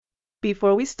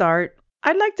Before we start,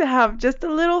 I'd like to have just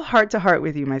a little heart to heart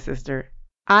with you, my sister.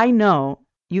 I know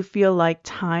you feel like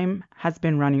time has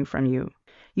been running from you.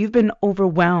 You've been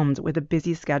overwhelmed with a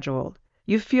busy schedule.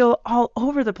 You feel all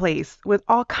over the place with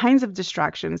all kinds of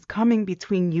distractions coming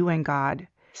between you and God.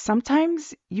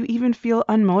 Sometimes you even feel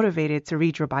unmotivated to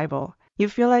read your Bible. You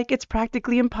feel like it's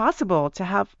practically impossible to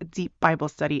have a deep Bible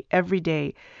study every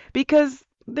day because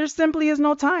there simply is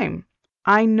no time.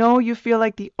 I know you feel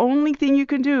like the only thing you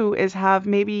can do is have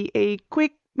maybe a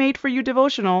quick made for you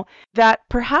devotional that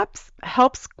perhaps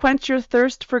helps quench your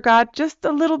thirst for God just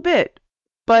a little bit,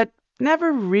 but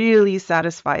never really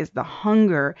satisfies the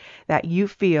hunger that you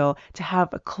feel to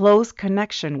have a close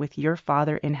connection with your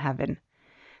Father in heaven.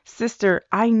 Sister,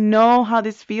 I know how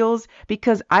this feels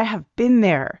because I have been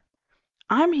there.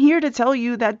 I'm here to tell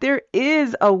you that there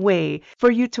is a way for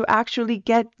you to actually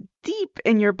get deep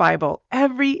in your Bible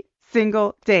every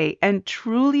single day and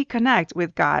truly connect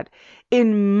with God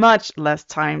in much less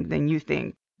time than you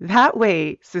think. That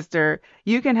way, sister,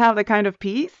 you can have the kind of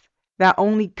peace that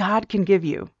only God can give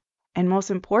you. And most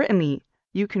importantly,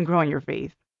 you can grow in your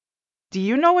faith. Do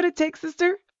you know what it takes,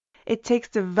 sister? It takes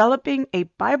developing a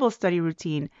Bible study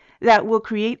routine that will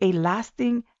create a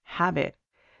lasting habit.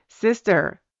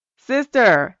 Sister,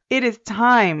 sister, it is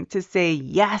time to say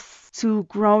yes to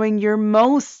growing your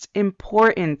most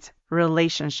important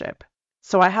relationship.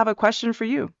 So I have a question for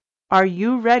you. Are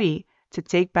you ready to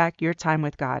take back your time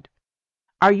with God?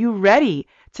 Are you ready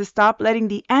to stop letting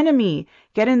the enemy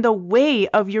get in the way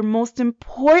of your most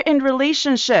important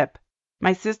relationship?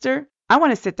 My sister, I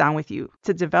want to sit down with you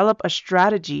to develop a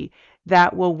strategy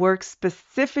that will work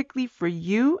specifically for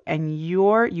you and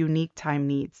your unique time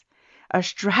needs. A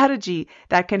strategy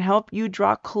that can help you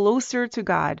draw closer to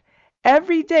God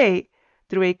every day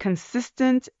through a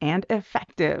consistent and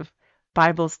effective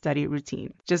Bible study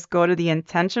routine. Just go to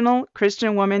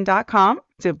theintentionalchristianwoman.com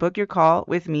to book your call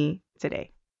with me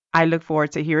today. I look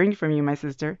forward to hearing from you, my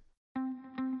sister.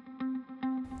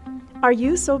 Are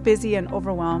you so busy and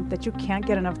overwhelmed that you can't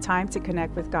get enough time to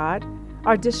connect with God?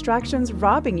 Are distractions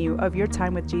robbing you of your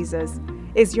time with Jesus?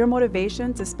 Is your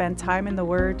motivation to spend time in the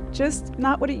Word just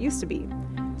not what it used to be?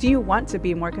 Do you want to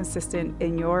be more consistent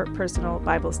in your personal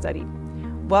Bible study?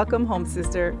 Welcome home,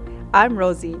 sister. I'm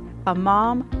Rosie, a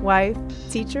mom, wife,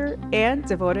 teacher, and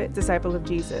devoted disciple of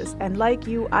Jesus. And like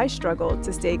you, I struggled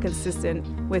to stay consistent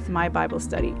with my Bible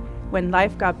study. When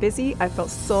life got busy, I felt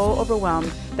so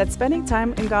overwhelmed that spending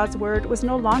time in God's Word was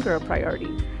no longer a priority.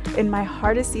 In my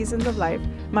hardest seasons of life,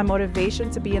 my motivation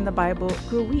to be in the Bible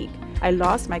grew weak. I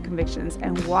lost my convictions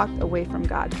and walked away from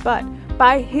God. But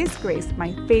by His grace,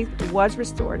 my faith was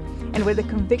restored, and with a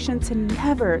conviction to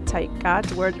never take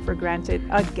God's Word for granted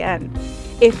again.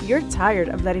 If you're tired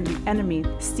of letting the enemy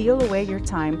steal away your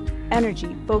time,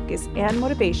 energy, focus, and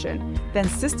motivation, then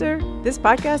sister, this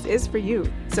podcast is for you.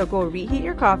 So go reheat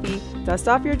your coffee, dust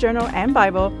off your journal and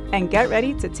Bible, and get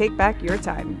ready to take back your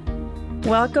time.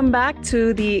 Welcome back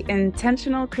to the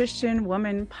Intentional Christian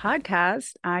Woman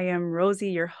podcast. I am Rosie,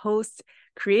 your host,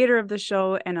 creator of the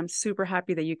show, and I'm super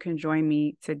happy that you can join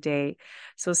me today.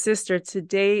 So sister,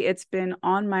 today it's been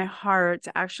on my heart.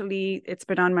 Actually, it's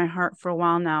been on my heart for a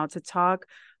while now to talk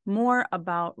more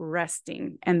about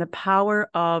resting and the power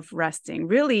of resting.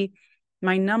 Really,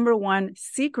 my number one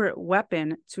secret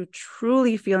weapon to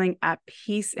truly feeling at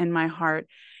peace in my heart.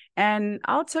 And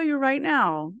I'll tell you right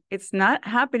now, it's not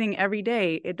happening every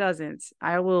day. It doesn't.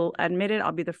 I will admit it.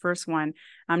 I'll be the first one.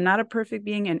 I'm not a perfect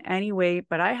being in any way,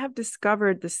 but I have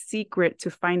discovered the secret to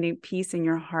finding peace in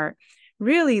your heart.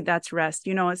 Really, that's rest,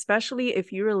 especially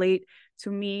if you relate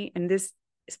to me in this,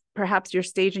 perhaps your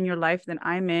stage in your life that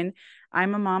I'm in.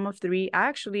 I'm a mom of three.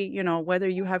 Actually, whether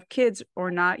you have kids or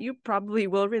not, you probably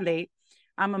will relate.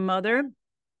 I'm a mother.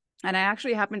 And I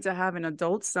actually happen to have an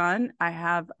adult son. I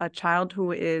have a child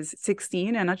who is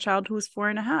 16 and a child who's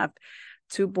 4.5.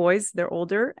 Two boys, they're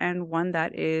older, and one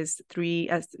that is she's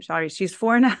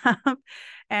 4.5,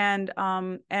 and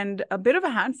a bit of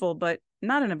a handful, but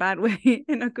not in a bad way,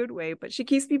 in a good way. But she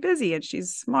keeps me busy, and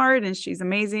she's smart, and she's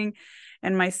amazing.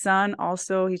 And my son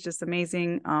also, he's just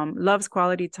amazing. Loves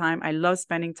quality time. I love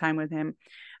spending time with him.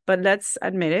 But let's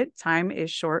admit it, time is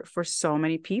short for so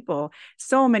many people,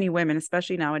 so many women,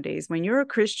 especially nowadays. When you're a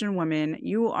Christian woman,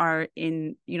 you are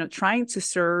trying to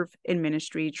serve in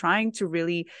ministry, trying to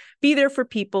really be there for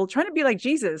people, trying to be like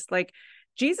Jesus. Like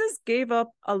Jesus gave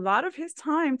up a lot of his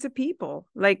time to people,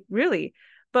 like really.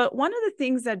 But one of the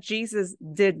things that Jesus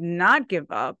did not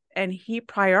give up, and he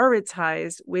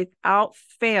prioritized without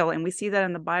fail, and we see that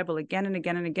in the Bible again and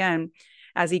again and again,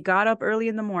 as he got up early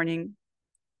in the morning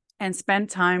and spend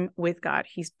time with God.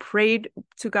 He's prayed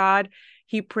to God.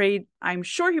 he prayed. I'm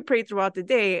sure he prayed throughout the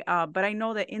day, but I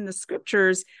know that in the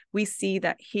scriptures, we see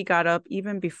that he got up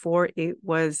even before it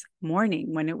was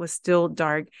morning, when it was still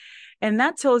dark. And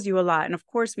that tells you a lot. And of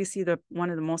course, we see one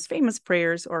of the most famous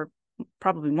prayers, or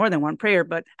probably more than one prayer,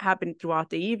 but happened throughout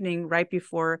the evening right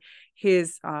before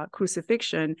his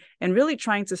crucifixion, and really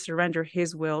trying to surrender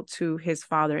his will to his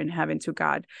Father in heaven, to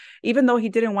God, even though he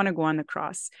didn't want to go on the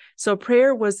cross. So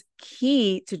prayer was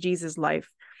key to Jesus'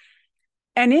 life.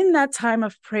 And in that time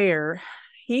of prayer,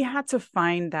 he had to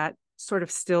find that sort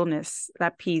of stillness,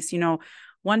 that peace.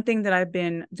 One thing that I've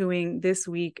been doing this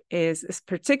week is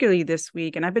particularly this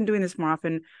week, and I've been doing this more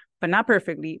often, but not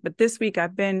perfectly. But this week,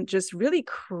 I've been just really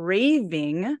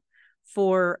craving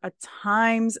for a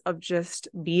times of just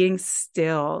being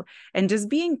still and just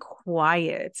being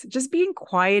quiet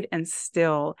and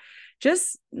still,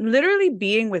 just literally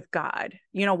being with God.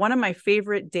 One of my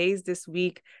favorite days this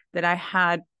week that I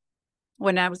had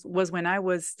when I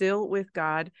was still with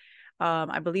God.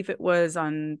 I believe it was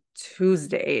on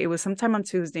Tuesday. It was sometime on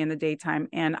Tuesday in the daytime.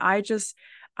 And I just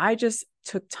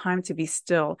took time to be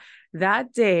still.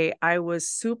 That day, I was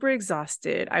super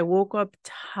exhausted. I woke up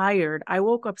tired. I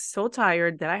woke up so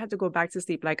tired that I had to go back to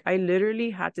sleep. Like, I literally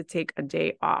had to take a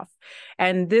day off.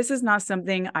 And this is not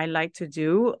something I like to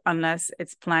do unless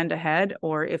it's planned ahead,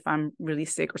 or if I'm really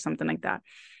sick or something like that.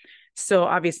 So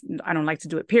obviously I don't like to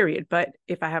do it, period. But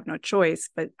if I have no choice,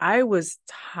 but I was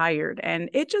tired, and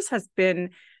it just has been,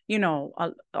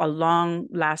 a long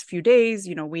last few days.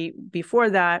 Before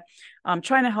that,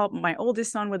 trying to help my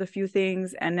oldest son with a few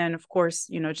things. And then of course,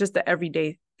 just the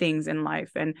everyday things in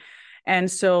life. And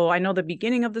so I know the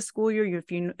beginning of the school year,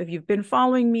 if you've been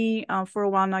following me for a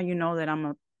while now, you know that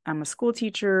I'm a school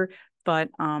teacher. But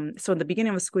so the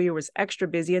beginning of the school year was extra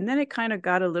busy, and then it kind of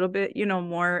got a little bit,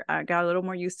 got a little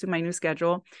more used to my new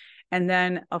schedule. And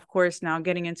then, of course, now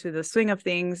getting into the swing of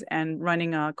things and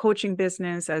running a coaching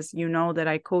business, as you know, that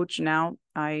I coach now.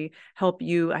 I help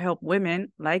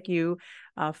women like you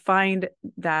find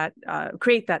that,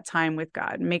 create that time with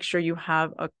God, make sure you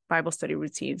have a Bible study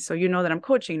routine. So you know that I'm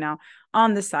coaching now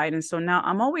on the side. And so now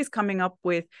I'm always coming up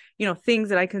with, things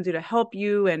that I can do to help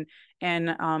you,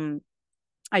 and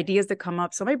ideas that come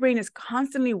up. So my brain is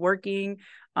constantly working,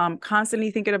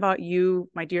 constantly thinking about you,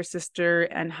 my dear sister,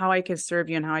 and how I can serve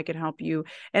you and how I can help you.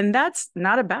 And that's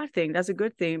not a bad thing. That's a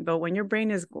good thing. But when your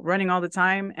brain is running all the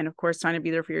time, and of course, trying to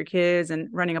be there for your kids and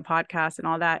running a podcast and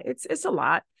all that, it's a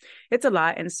lot. It's a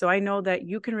lot. And so I know that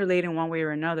you can relate in one way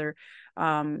or another.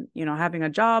 Having a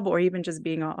job, or even just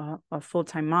being a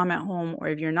full-time mom at home, or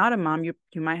if you're not a mom, you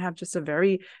might have just a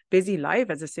very busy life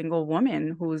as a single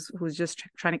woman who's just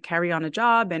trying to carry on a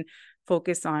job and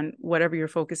focus on whatever you're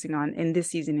focusing on in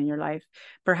this season in your life.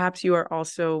 Perhaps you are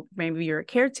also, maybe you're a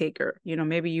caretaker,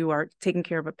 maybe you are taking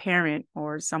care of a parent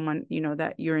or someone,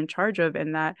 that you're in charge of,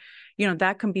 and that,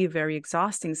 that can be very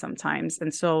exhausting sometimes.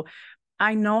 And so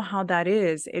I know how that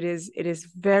is. It is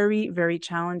very, very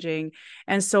challenging.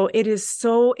 And so it is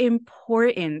so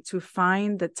important to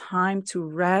find the time to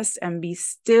rest and be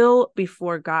still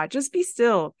before God. Just be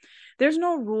still. There's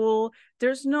no rule.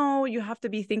 There's no, you have to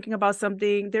be thinking about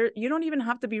something there. You don't even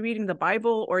have to be reading the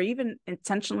Bible or even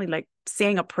intentionally like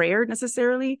saying a prayer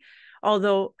necessarily,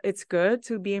 although it's good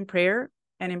to be in prayer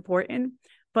and important,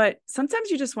 but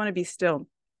sometimes you just want to be still.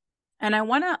 And I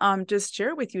want to just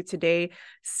share with you today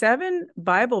 7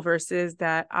 Bible verses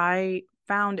that I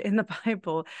found in the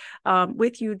Bible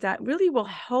with you that really will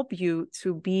help you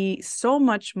to be so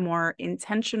much more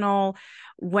intentional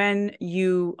when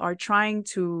you are trying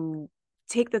to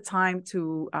take the time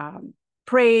to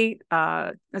pray,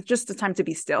 just the time to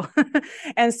be still.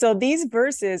 And so these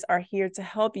verses are here to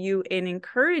help you and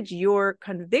encourage your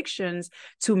convictions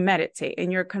to meditate,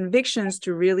 and your convictions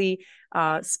to really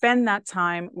spend that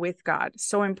time with God.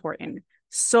 So important.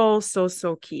 So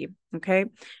key. Okay.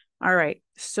 All right.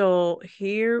 So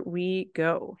here we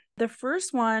go. The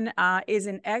first one is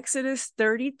in Exodus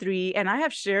 33. And I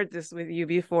have shared this with you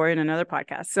before in another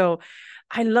podcast. So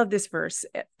I love this verse.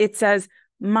 It says,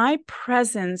 "My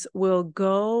presence will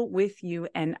go with you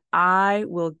and I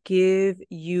will give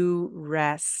you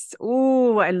rest."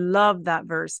 Oh, I love that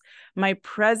verse. My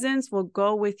presence will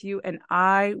go with you and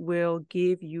I will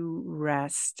give you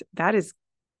rest. That is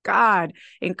God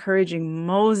encouraging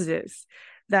Moses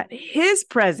that his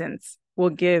presence will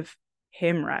give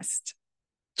him rest.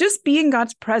 Just be in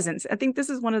God's presence. I think this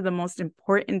is one of the most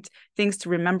important things to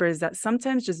remember, is that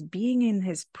sometimes just being in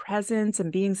his presence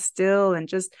and being still and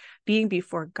just being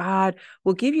before God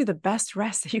will give you the best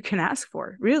rest that you can ask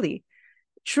for. Really,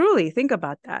 truly think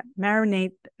about that.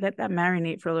 Let that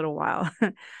marinate for a little while.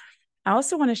 I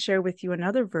also want to share with you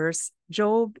another verse,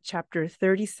 Job chapter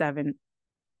 37.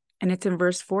 And it's in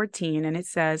verse 14, and it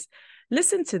says,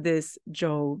 listen to this,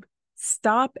 Job.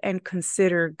 Stop and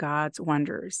consider God's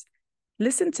wonders.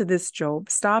 Listen to this, Job.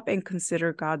 Stop and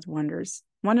consider God's wonders.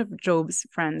 One of Job's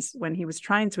friends, when he was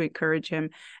trying to encourage him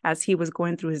as he was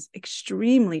going through his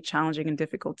extremely challenging and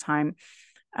difficult time,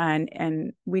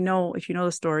 and we know, if you know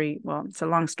the story, well, it's a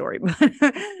long story, but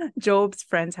Job's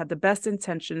friends had the best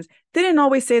intentions. They didn't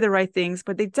always say the right things,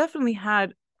 but they definitely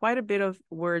had quite a bit of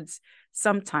words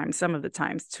sometimes, some of the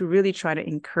times, to really try to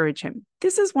encourage him.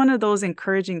 This is one of those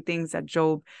encouraging things that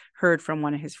Job heard from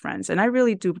one of his friends. And I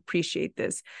really do appreciate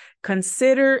this.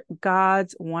 Consider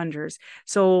God's wonders.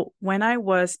 So when I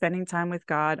was spending time with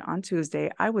God on Tuesday,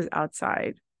 I was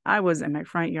outside. I was in my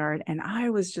front yard, and I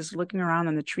was just looking around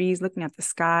on the trees, looking at the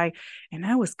sky, and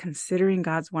I was considering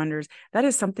God's wonders. That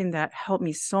is something that helped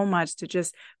me so much, to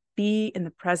just be in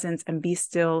the presence and be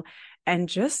still and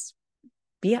just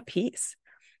be at peace.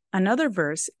 Another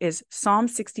verse is Psalm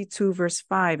 62, verse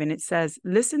 5, and it says,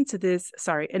 listen to this,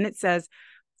 and it says,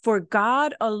 for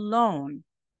God alone,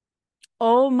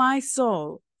 O my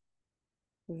soul,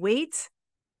 wait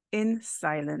in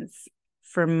silence,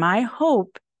 for my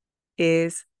hope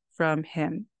is from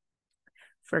him.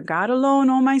 For God alone,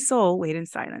 O my soul, wait in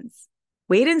silence.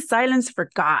 Wait in silence for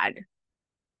God.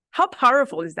 How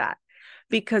powerful is that?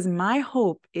 Because my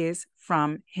hope is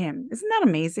from him. Isn't that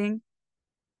amazing?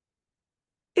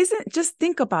 Just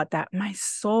think about that. My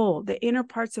soul, the inner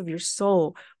parts of your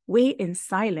soul, wait in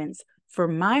silence, for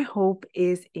my hope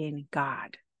is in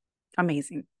God.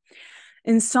 Amazing.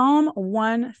 In Psalm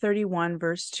 131,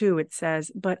 verse 2, it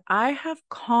says, but I have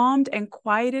calmed and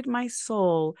quieted my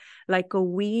soul like a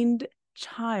weaned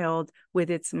child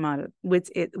with its mother.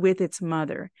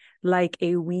 Like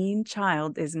a weaned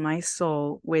child is my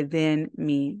soul within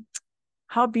me.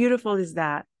 How beautiful is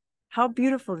that? How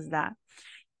beautiful is that?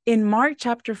 In Mark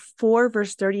chapter 4,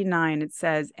 verse 39, it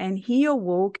says, and he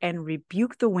awoke and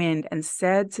rebuked the wind and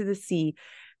said to the sea,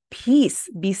 peace,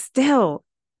 be still.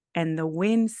 And the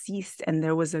wind ceased, and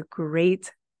there was a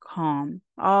great calm.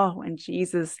 Oh,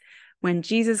 when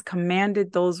Jesus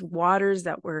commanded those waters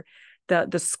that were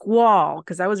the squall,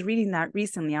 because I was reading that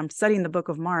recently. I'm studying the book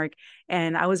of Mark,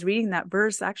 and I was reading that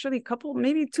verse actually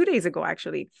maybe 2 days ago,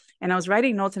 actually. And I was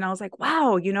writing notes, and I was like,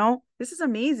 wow, this is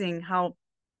amazing how,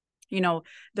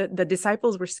 the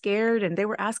disciples were scared, and they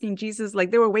were asking Jesus,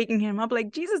 like they were waking him up,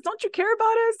 like, Jesus, don't you care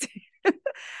about us?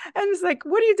 And it's like,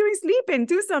 what are you doing sleeping?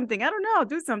 Do something. I don't know,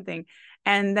 do something.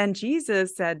 And then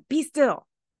Jesus said, be still,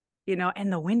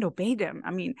 and the wind obeyed him.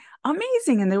 I mean,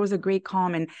 amazing. And there was a great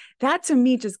calm. And that to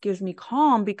me just gives me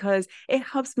calm, because it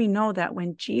helps me know that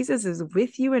when Jesus is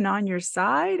with you and on your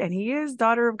side, and he is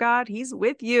daughter of God, he's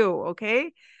with you.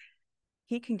 Okay.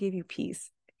 He can give you peace.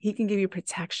 He can give you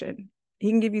protection. He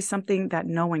can give you something that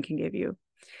no one can give you.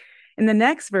 And the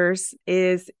next verse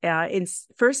is in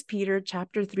 1 Peter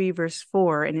chapter 3, verse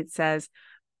 4, and it says,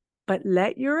 but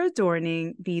let your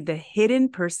adorning be the hidden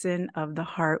person of the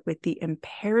heart with the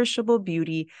imperishable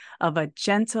beauty of a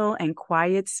gentle and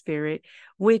quiet spirit,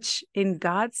 which in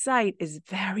God's sight is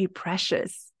very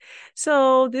precious.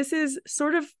 So this is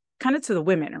sort of kind of to the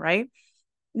women, right?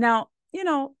 Now, I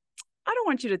don't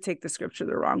want you to take the scripture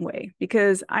the wrong way,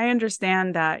 because I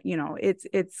understand that,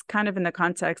 it's kind of in the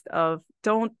context of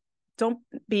don't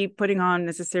be putting on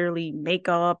necessarily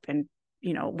makeup and,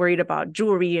 worried about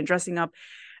jewelry and dressing up.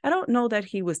 I don't know that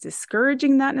he was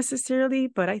discouraging that necessarily,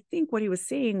 but I think what he was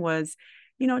saying was,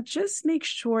 just make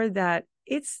sure that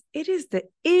it is the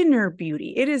inner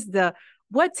beauty. It is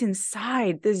what's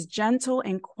inside this gentle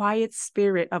and quiet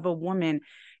spirit of a woman.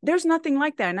 There's nothing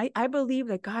like that. And I believe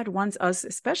that God wants us,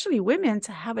 especially women,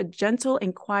 to have a gentle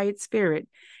and quiet spirit.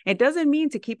 It doesn't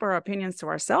mean to keep our opinions to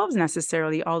ourselves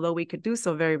necessarily, although we could do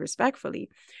so very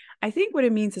respectfully. I think what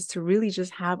it means is to really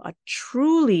just have a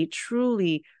truly,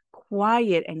 truly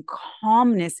quiet and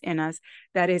calmness in us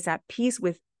that is at peace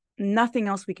with nothing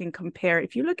else we can compare.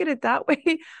 If you look at it that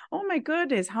way, oh my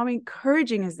goodness, how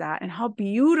encouraging is that? And how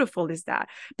beautiful is that?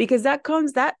 Because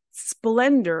that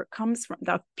splendor comes from,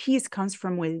 that peace comes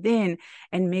from within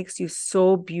and makes you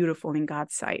so beautiful in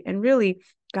God's sight. And really,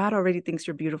 God already thinks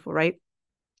you're beautiful, right?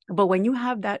 But when you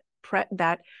have that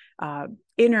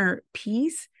inner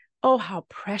peace, oh, how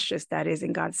precious that is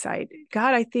in God's sight.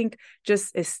 God, I think,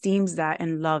 just esteems that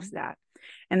and loves that.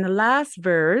 And the last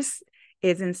verse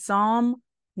is in Psalm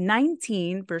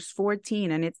 19, verse 14,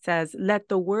 and it says, let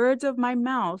the words of my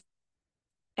mouth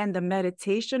and the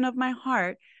meditation of my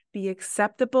heart be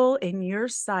acceptable in your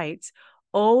sight,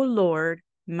 O Lord,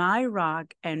 my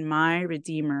rock and my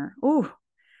redeemer. Ooh,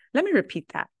 let me repeat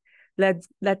that.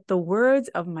 Let the words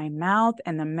of my mouth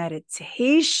and the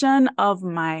meditation of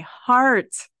my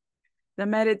heart the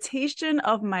meditation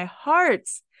of my heart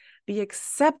be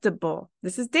acceptable.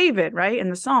 This is David, right?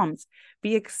 In the Psalms.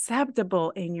 Be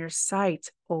acceptable in your sight,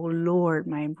 O Lord,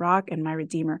 my rock and my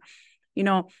redeemer. You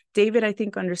know, David, I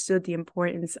think, understood the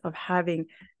importance of having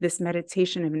this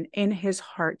meditation in his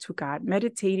heart to God.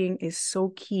 Meditating is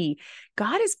so key.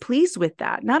 God is pleased with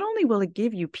that. Not only will it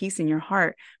give you peace in your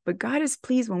heart, but God is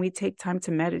pleased when we take time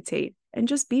to meditate and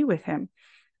just be with him.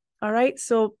 All right.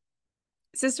 So,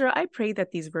 sister, I pray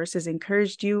that these verses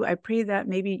encouraged you. I pray that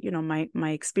maybe, my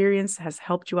experience has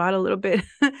helped you out a little bit.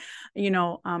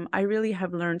 I really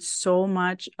have learned so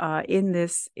much in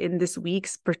this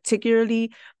week's,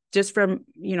 particularly just from,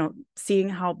 seeing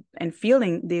how and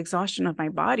feeling the exhaustion of my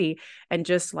body, and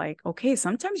just like, okay,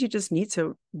 sometimes you just need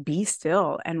to be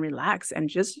still and relax and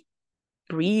just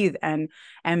breathe and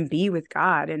be with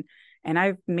God. And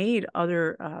I've made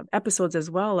other episodes as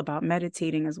well about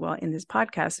meditating as well in this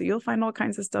podcast. So you'll find all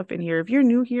kinds of stuff in here. If you're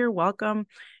new here, welcome.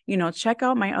 Check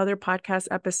out my other podcast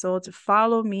episodes.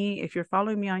 Follow me if you're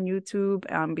following me on YouTube,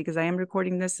 because I am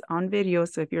recording this on video.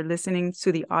 So if you're listening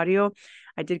to the audio,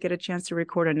 I did get a chance to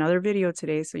record another video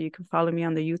today. So you can follow me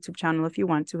on the YouTube channel if you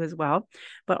want to as well.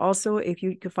 But also, if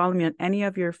you could follow me on any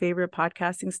of your favorite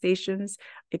podcasting stations.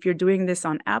 If you're doing this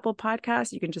on Apple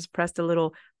Podcasts, you can just press the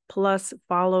little plus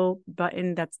follow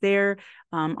button that's there,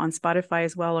 on Spotify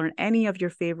as well, or in any of your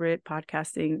favorite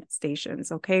podcasting stations.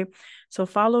 Okay. So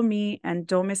follow me and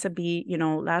don't miss a beat.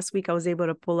 Last week I was able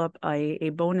to pull up a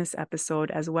bonus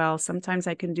episode as well. Sometimes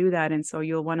I can do that. And so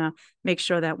you'll want to make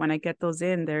sure that when I get those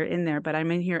in, they're in there. But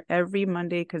I'm in here every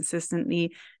Monday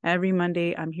consistently. Every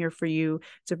Monday I'm here for you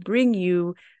to bring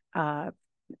you,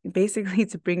 basically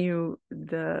to bring you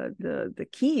the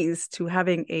keys to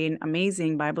having an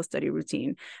amazing Bible study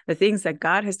routine, the things that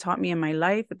God has taught me in my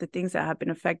life, but the things that have been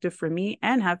effective for me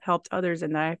and have helped others,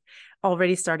 and that I've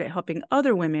already started helping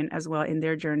other women as well in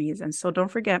their journeys. And so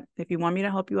don't forget, if you want me to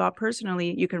help you out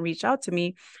personally, you can reach out to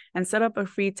me and set up a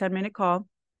free 10-minute call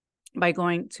by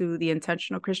going to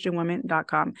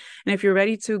theintentionalchristianwoman.com. And if you're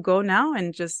ready to go now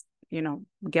and just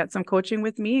get some coaching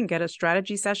with me and get a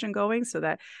strategy session going so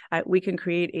that we can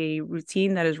create a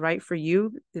routine that is right for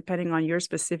you, depending on your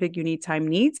specific unique time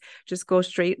needs, just go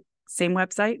straight, same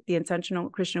website,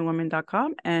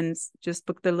 theintentionalchristianwoman.com, and just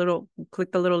click the little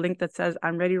link that says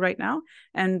I'm ready right now,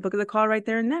 and book the call right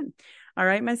there and then. All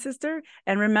right, my sister.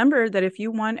 And remember that if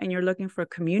you want and you're looking for a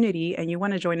community and you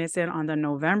want to join us in on the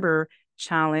November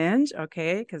challenge,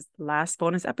 okay, because last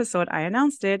bonus episode I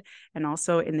announced it, and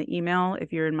also in the email,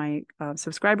 if you're in my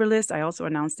subscriber list, I also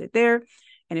announced it there.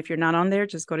 And if you're not on there,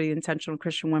 just go to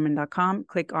theintentionalchristianwoman.com,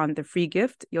 click on the free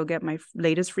gift. You'll get my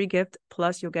latest free gift,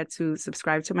 plus you'll get to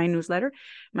subscribe to my newsletter,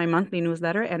 my monthly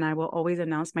newsletter, and I will always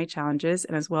announce my challenges,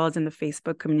 and as well as in the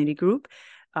Facebook community group.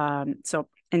 So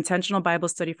Intentional Bible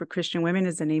Study for Christian Women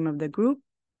is the name of the group.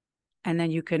 And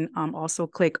then you can also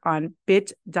click on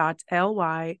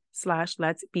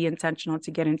bit.ly/let's be intentional to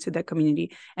get into the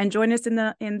community and join us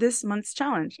in this month's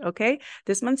challenge. Okay.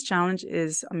 This month's challenge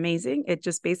is amazing. It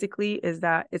just basically is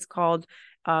that it's called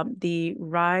the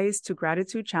Rise to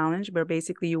Gratitude Challenge, where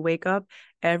basically you wake up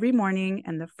every morning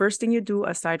and the first thing you do,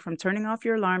 aside from turning off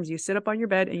your alarms, you sit up on your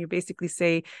bed and you basically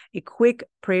say a quick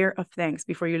prayer of thanks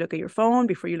before you look at your phone,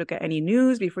 before you look at any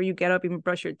news, before you get up, even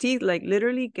brush your teeth, like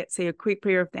literally say a quick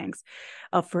prayer of thanks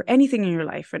for anything in your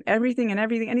life and anything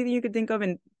you could think of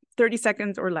in 30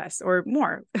 seconds or less or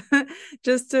more,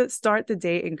 just to start the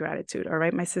day in gratitude. All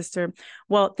right, my sister.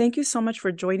 Well, thank you so much for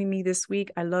joining me this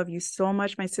week. I love you so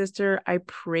much, my sister. I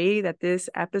pray that this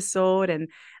episode, and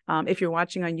if you're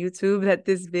watching on YouTube, that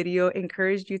this video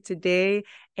encouraged you today,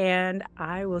 and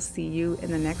I will see you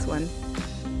in the next one.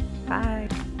 Bye.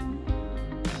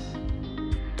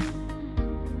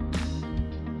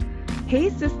 Hey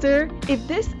sister, if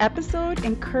this episode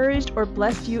encouraged or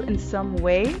blessed you in some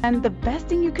way, and the best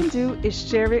thing you can do is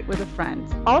share it with a friend.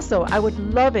 Also, I would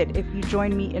love it if you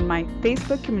join me in my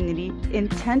Facebook community,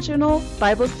 Intentional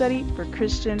Bible Study for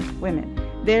Christian Women.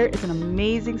 There is an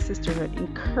amazing sisterhood,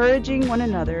 encouraging one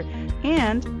another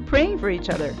and praying for each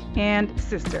other. And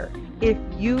sister, if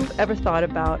you've ever thought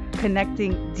about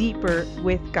connecting deeper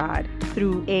with God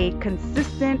through a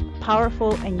consistent,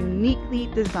 powerful, and uniquely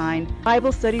designed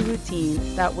Bible study routine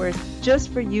that works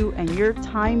just for you and your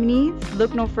time needs,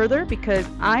 look no further, because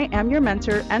I am your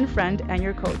mentor and friend and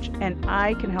your coach, and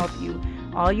I can help you.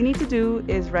 All you need to do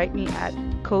is write me at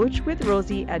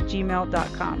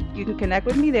coachwithrosie@gmail.com. You can connect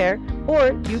with me there,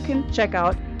 or you can check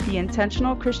out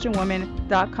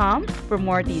theintentionalchristianwoman.com for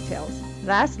more details.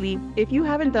 Lastly, if you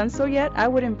haven't done so yet, I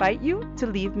would invite you to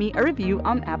leave me a review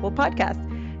on Apple Podcasts.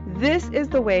 This is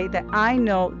the way that I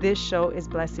know this show is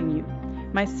blessing you.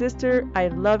 My sister, I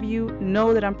love you.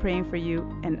 Know that I'm praying for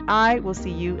you, and I will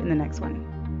see you in the next one.